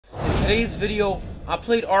today's video, I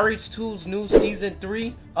played RH2's new Season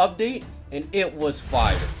 3 update, and it was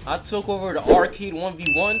fire. I took over the arcade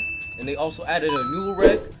 1v1s, and they also added a new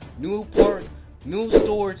wreck, new park, new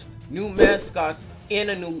storage, new mascots, and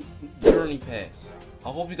a new journey pass. I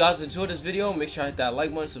hope you guys enjoyed this video. Make sure I hit that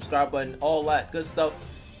like button, subscribe button, all that good stuff,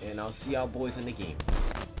 and I'll see y'all boys in the game.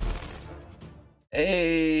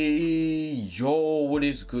 Hey, yo, what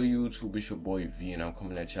is good, YouTube? It's your boy V, and I'm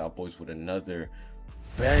coming at y'all boys with another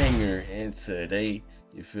banger. And today,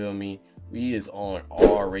 you feel me, we is on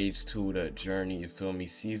RH2 the journey, you feel me.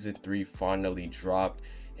 Season 3 finally dropped,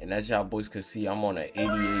 and as y'all boys can see, I'm on an 88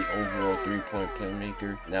 overall 3-point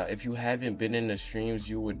playmaker. Now, if you haven't been in the streams,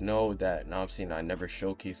 you would know that, now I'm saying, I never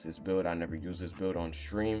showcase this build, I never use this build on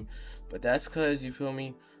stream, but that's because, you feel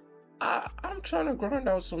me, I'm trying to grind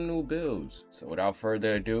out some new builds. So without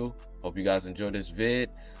further ado, hope you guys enjoyed this vid.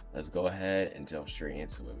 Let's go ahead and jump straight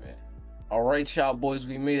into it, man. Alright, y'all boys,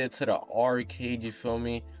 we made it to the arcade, you feel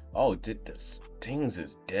me. Oh, the things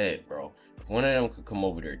is dead, bro. If one of them could come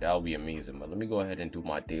over there, that would be amazing. But let me go ahead and do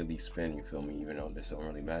my daily spin, you feel me, even though this don't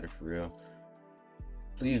really matter for real.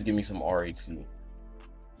 Please give me some RH2.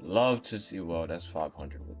 Love to see. Well, that's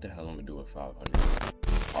 500. What the hell I'm gonna do with 500?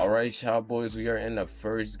 Alright, y'all boys, we are in the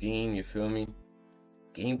first game, you feel me.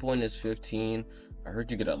 Game point is 15. I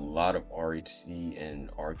heard you get a lot of RH2 in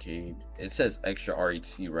arcade. It says extra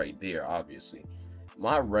RH2 right there, obviously.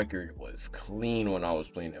 My record was clean when I was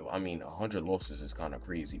playing it. I mean, 100 losses is kind of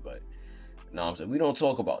crazy, but no, I'm saying we don't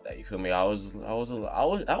talk about that, you feel me. I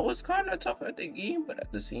was kind of tough at the game, but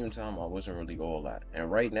at the same time I wasn't really all that.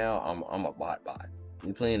 And right now I'm a bot.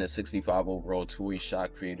 We playing a 65 overall 2-way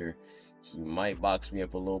shot creator. He might box me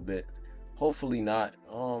up a little bit, hopefully not.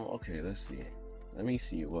 Okay, let's see. Let me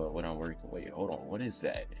see what I'm working. Wait, hold on. What is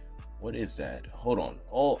that? Hold on.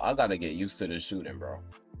 Oh, I gotta get used to the shooting, bro.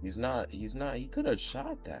 He's not. He could have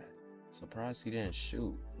shot that. Surprised he didn't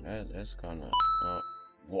shoot. That's kind of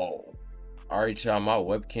whoa. Alright, y'all, my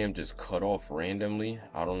webcam just cut off randomly.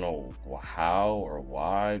 I don't know how or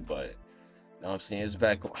why, but you know what I'm saying, it's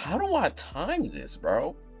back. How do I time this,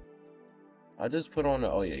 bro? I just put on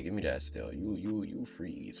the, oh yeah, give me that still. You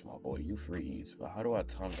free eats, my boy. You free eats. But how do I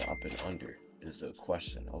time the up and under is the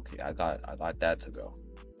question. Okay, I got that to go.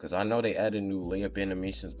 Cause I know they added new layup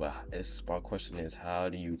animations, but my question is, how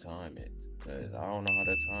do you time it? Cause I don't know how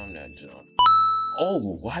to time that jump.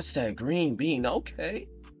 Oh, watch that green bean. Okay.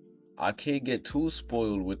 I can't get too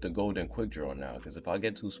spoiled with the golden quick draw now, because if I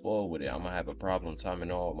get too spoiled with it, I'm gonna have a problem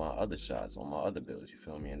timing all my other shots on my other builds, you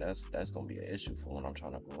feel me? And that's gonna be an issue for when I'm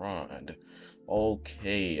trying to grind.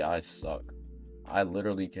 Okay, I suck. I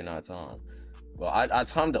literally cannot time. Well, I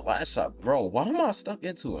timed the last shot, bro. Why am I stuck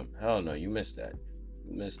into him? Hell no, you missed that.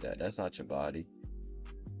 You missed that. That's not your body.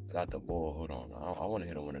 Got the ball. Hold on. I want to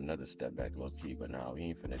hit him with another step back low key, but now we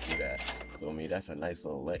ain't finna do that. Feel me? That's a nice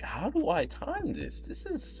little leg. How do I time this? This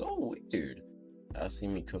is so weird. Y'all see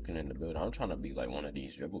me cooking in the building. I'm trying to be like one of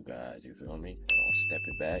these dribble guys. You feel me? I'll step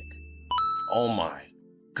it back. Oh my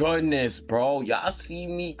goodness, bro. Y'all see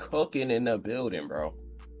me cooking in the building, bro.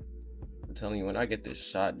 I'm telling you, when I get this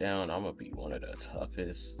shot down, I'm gonna be one of the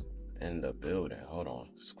toughest in the building. Hold on.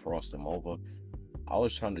 Just cross them over. I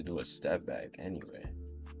was trying to do a step back anyway.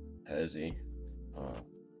 Hezzy.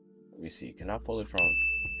 Let me see. Can I pull it from here?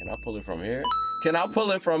 Can I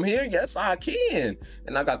pull it from here? Yes, I can.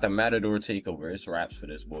 And I got the Matador takeover. It's raps for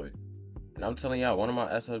this boy. And I'm telling y'all, one of my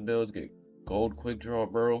SF builds get gold quick draw,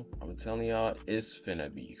 bro. I'm telling y'all, it's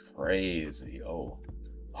finna be crazy. Oh.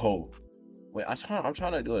 Wait, I'm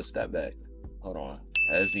trying to do a step back. Hold on.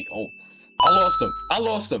 Hezzy. Oh. I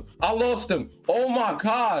lost him. Oh my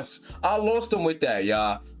gosh. I lost him with that,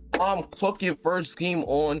 y'all. I'm cooking first game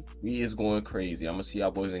on. We is going crazy. I'm gonna see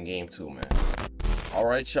y'all boys in game 2, man.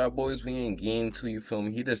 Alright, y'all boys, we in game 2, you feel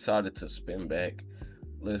me? He decided to spin back.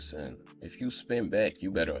 Listen, if you spin back,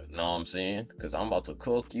 you better, know what I'm saying? Because I'm about to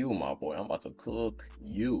cook you, my boy. I'm about to cook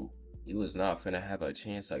you. You is not finna have a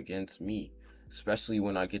chance against me. Especially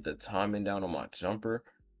when I get the timing down on my jumper.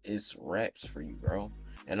 It's raps for you, bro.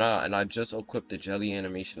 And I just equipped the jelly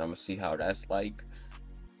animation. I'm gonna see how that's like.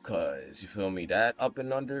 Cause you feel me, that up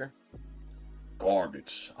and under,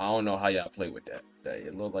 garbage. I don't know how y'all play with that.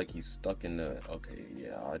 It looked like he's stuck in the. Okay,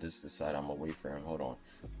 yeah. I just decided I'm gonna wait for him. Hold on.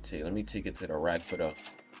 Let me take it to the rack for the.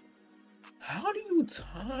 How do you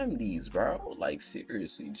time these, bro? Like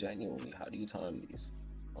seriously, genuinely, how do you time these?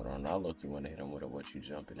 Hold on. I look, you want to hit him with a what you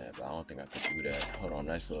jumping at, but I don't think I could do that. Hold on,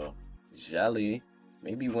 nice little jelly.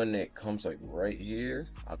 Maybe when it comes like right here,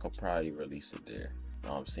 I could probably release it there.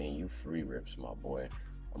 Now I'm saying, you free rips, my boy.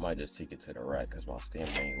 I might just take it to the rack because my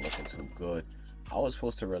stamina ain't looking too good. I was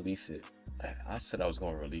supposed to release it. I said I was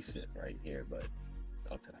going to release it right here, but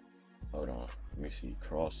okay. Let me see,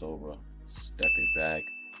 crossover, step it back.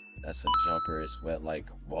 That's a jumper. It's wet like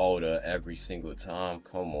water every single time.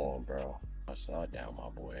 Come on, bro. I shot down, my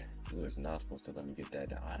boy. He was not supposed to let me get that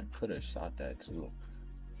down. I could have shot that too.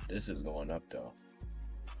 This is going up though.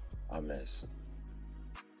 I missed.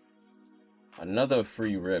 Another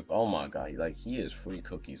free rip. Oh my god, like he is free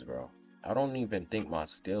cookies, bro. I don't even think my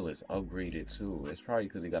steal is upgraded too. It's probably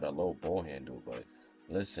because he got a low ball handle, but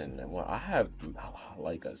listen, well, I have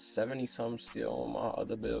like a 70-something steal on my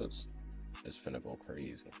other builds. It's finna go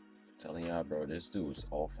crazy. I'm telling y'all, bro, this dude's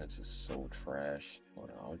offense is so trash.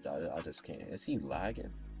 Hold on, I just can't. Is he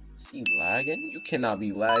lagging? Is he lagging? You cannot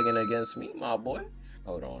be lagging against me, my boy.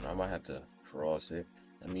 Hold on, I might have to cross it.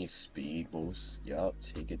 Let me speed boost. Yup,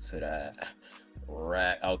 take it to that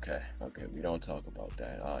rack. Okay, we don't talk about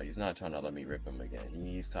that. He's not trying to let me rip him again.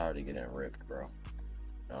 He's tired of getting ripped, bro.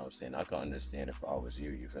 You know what I'm saying? I can understand if I was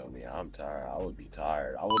you feel me? I'm tired. I would be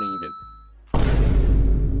tired. I wouldn't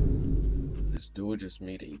even. This dude just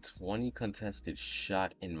made a 20 contested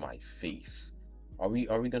shot in my face. Are we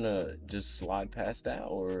gonna just slide past that,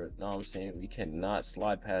 or know what I'm saying? We cannot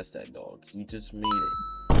slide past that, dog. He just made it.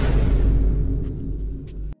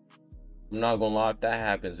 I'm not gonna lie, if that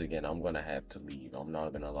happens again, I'm gonna have to leave. I'm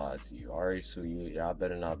not gonna lie to you. RH2, y'all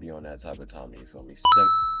better not be on that type of time, you feel me?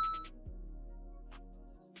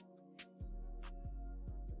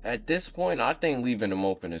 At this point, I think leaving him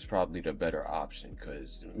open is probably the better option,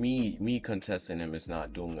 because me contesting him is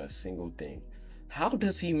not doing a single thing. How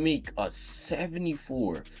does he make a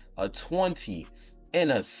 74, a 20,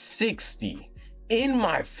 and a 60 in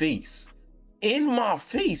my face? In my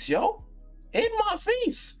face, yo. In my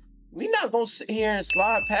face. We not gonna sit here and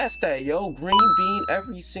slide past that, yo. Green bean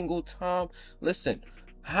every single time. Listen,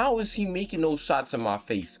 how is he making those shots in my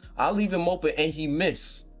face? I leave him open and he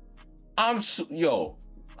miss. Yo.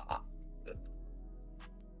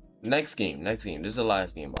 Next game. This is the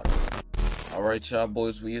last game, by the way. Alright, y'all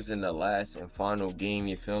boys, we is in the last and final game,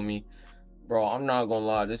 you feel me? Bro, I'm not gonna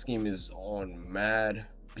lie, this game is on mad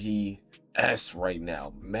BS right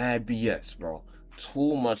now. Mad BS, bro.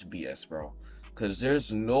 Too much BS, bro. Cause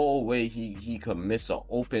there's no way he could miss an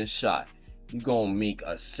open shot. You gonna make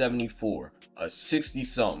a 74, a 60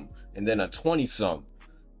 something, and then a 20 something.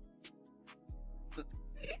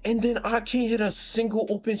 And then I can't hit a single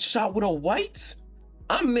open shot with a white?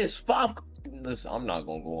 I missed 5. Listen, I'm not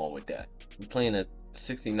gonna go on with that. We're playing a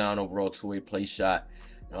 69 overall 2-way play shot.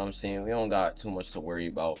 You know what I'm saying? We don't got too much to worry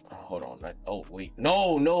about. Hold on. Oh, wait.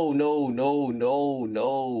 No.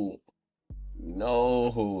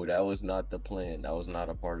 No, that was not the plan. That was not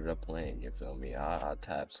a part of the plan, you feel me? I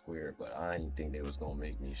tapped square, but I didn't think they was gonna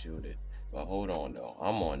make me shoot it. But hold on though,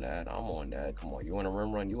 I'm on that. Come on, you want a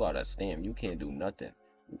rim run? You gotta stamp. You can't do nothing.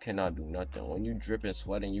 You cannot do nothing. When you dripping,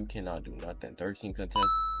 sweating, you cannot do nothing. 13 contests.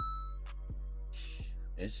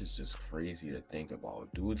 It's just crazy to think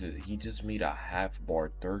about. Dude, he just made a half bar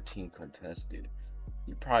 13 contested.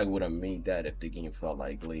 He probably would have made that if the game felt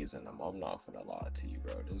like glazing him. I'm not gonna lie to you,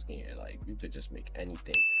 bro. This game, like, you could just make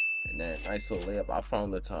anything. And then, nice little layup. I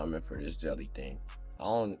found the timing for this jelly thing. I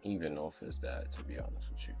don't even know if it's that, to be honest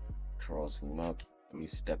with you. Cross him up. Let me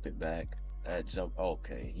step it back. That jump.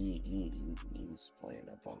 Okay, he's playing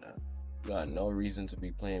up on that. You got no reason to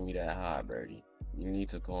be playing me that high, Birdie. You need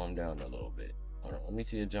to calm down a little bit. Hold on, let me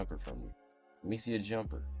see a jumper from you. Let me see a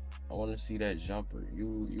jumper. I want to see that jumper.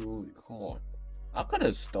 You, come on. I could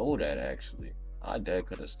have stole that, actually. I dead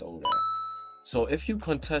could have stole that. So if you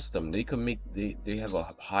contest them, they can make they have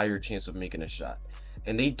a higher chance of making a shot.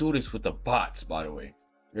 And they do this with the bots, by the way.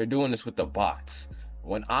 They're doing this with the bots.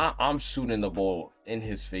 When I'm shooting the ball in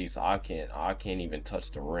his face, I can't even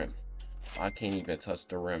touch the rim. I can't even touch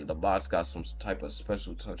the rim. The bots got some type of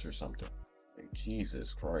special touch or something. Like,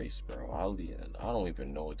 Jesus Christ, bro. I don't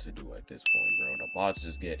even know what to do at this point, bro. The bots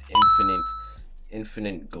just get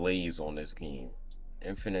infinite glaze on this game.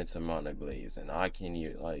 Infinite amount of glaze, and I can't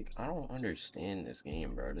even, like, I don't understand this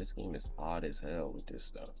game, bro. This game is odd as hell with this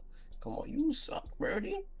stuff. Come on, you suck,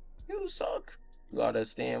 Birdie. You suck. You gotta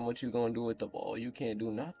understand what you gonna do with the ball. You can't do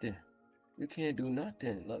nothing. You can't do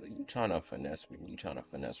nothing. Look, you trying to finesse me. You trying to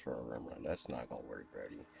finesse for a rim run. That's not gonna work,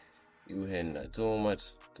 Birdie. You hitting too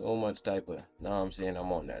much type of, know what I'm saying?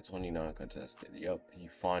 I'm on that 29 contested. Yup, he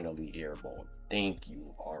finally airballed. Thank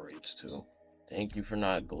you, RH2. Thank you for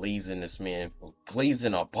not glazing this man,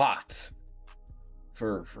 glazing a bot.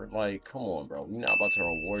 For like, come on, bro. We not about to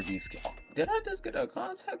reward these kids. Oh, did I just get a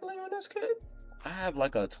contact lay on this kid? I have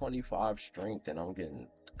like a 25 strength and I'm getting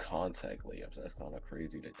contact layups. That's kind of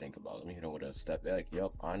crazy to think about. Let me hit him with a step back.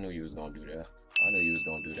 Yup, I knew he was gonna do that.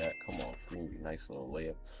 Come on, free me, nice little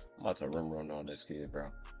layup. I'm about to rim run on this kid, bro.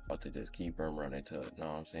 About to just keep rim running to it. Know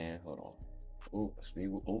what I'm saying? Hold on. Ooh, speed.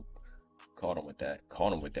 Ooh. Caught him with that.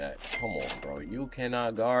 Caught him with that. Come on, bro. You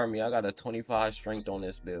cannot guard me. I got a 25 strength on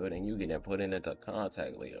this build, and you getting put into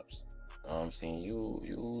contact layups. I'm saying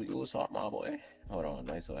you was hot, my boy. Hold on,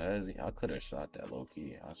 nice so hezzy. I could have shot that low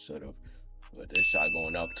key. I should have. But this shot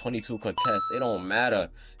going up. 22 contest. It don't matter.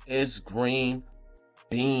 It's green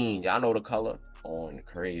bean. Y'all know the color. On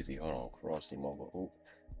crazy. Hold on, cross him over. Ooh.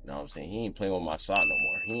 Know what I'm saying? He ain't playing with my shot no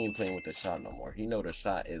more. He ain't playing with the shot no more. He know the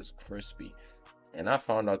shot is crispy. And I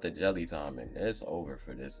found out the jelly time, and it's over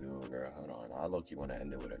for this dude, girl. Hold on, I look, you want to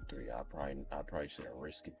end it with a 3. I probably shouldn't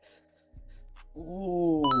risk it.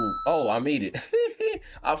 Ooh, oh, I made it.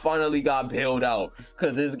 I finally got bailed out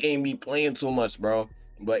because this game be playing too much, bro.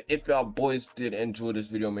 But if y'all boys did enjoy this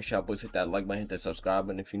video, make sure y'all boys hit that like button, hit that subscribe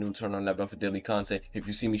button. If you're new, turn on that bell for daily content. If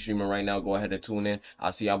you see me streaming right now, go ahead and tune in.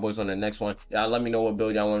 I'll see y'all boys on the next one. Y'all let me know what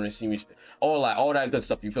build y'all want to see me. All that good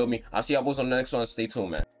stuff, you feel me? I'll see y'all boys on the next one. Stay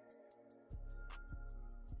tuned, man.